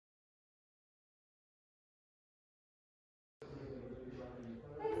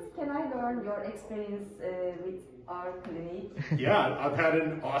share your experience with our clinic? Yeah, I've had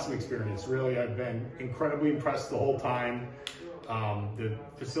an awesome experience. Really, I've been incredibly impressed the whole time. The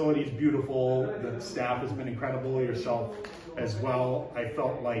facility is beautiful. The staff has been incredible. Yourself as well. I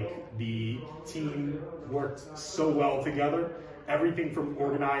felt like the team worked so well together. Everything from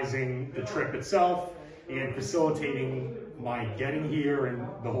organizing the trip itself and facilitating my getting here and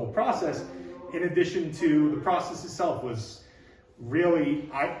the whole process, in addition to the process itself, was really,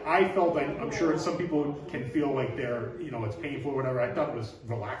 I felt, I'm sure some people can feel like they're, you know, it's painful or whatever. I thought it was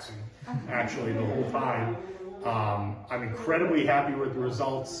relaxing, actually, the whole time. I'm incredibly happy with the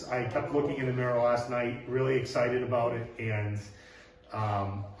results. I kept looking in the mirror last night, really excited about it, and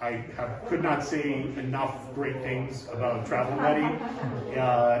could not say enough great things about TravelMEDI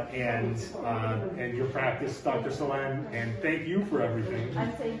and your practice, Dr. Solen, and thank you for everything.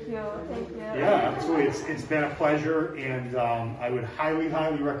 And thank you. Yeah, absolutely. It's been a pleasure, and I would highly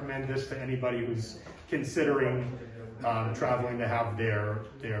recommend this to anybody who's considering traveling to have their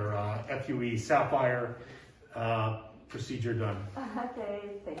FUE Sapphire procedure done.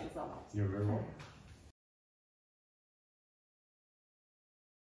 Okay, thank you so much. You're very welcome.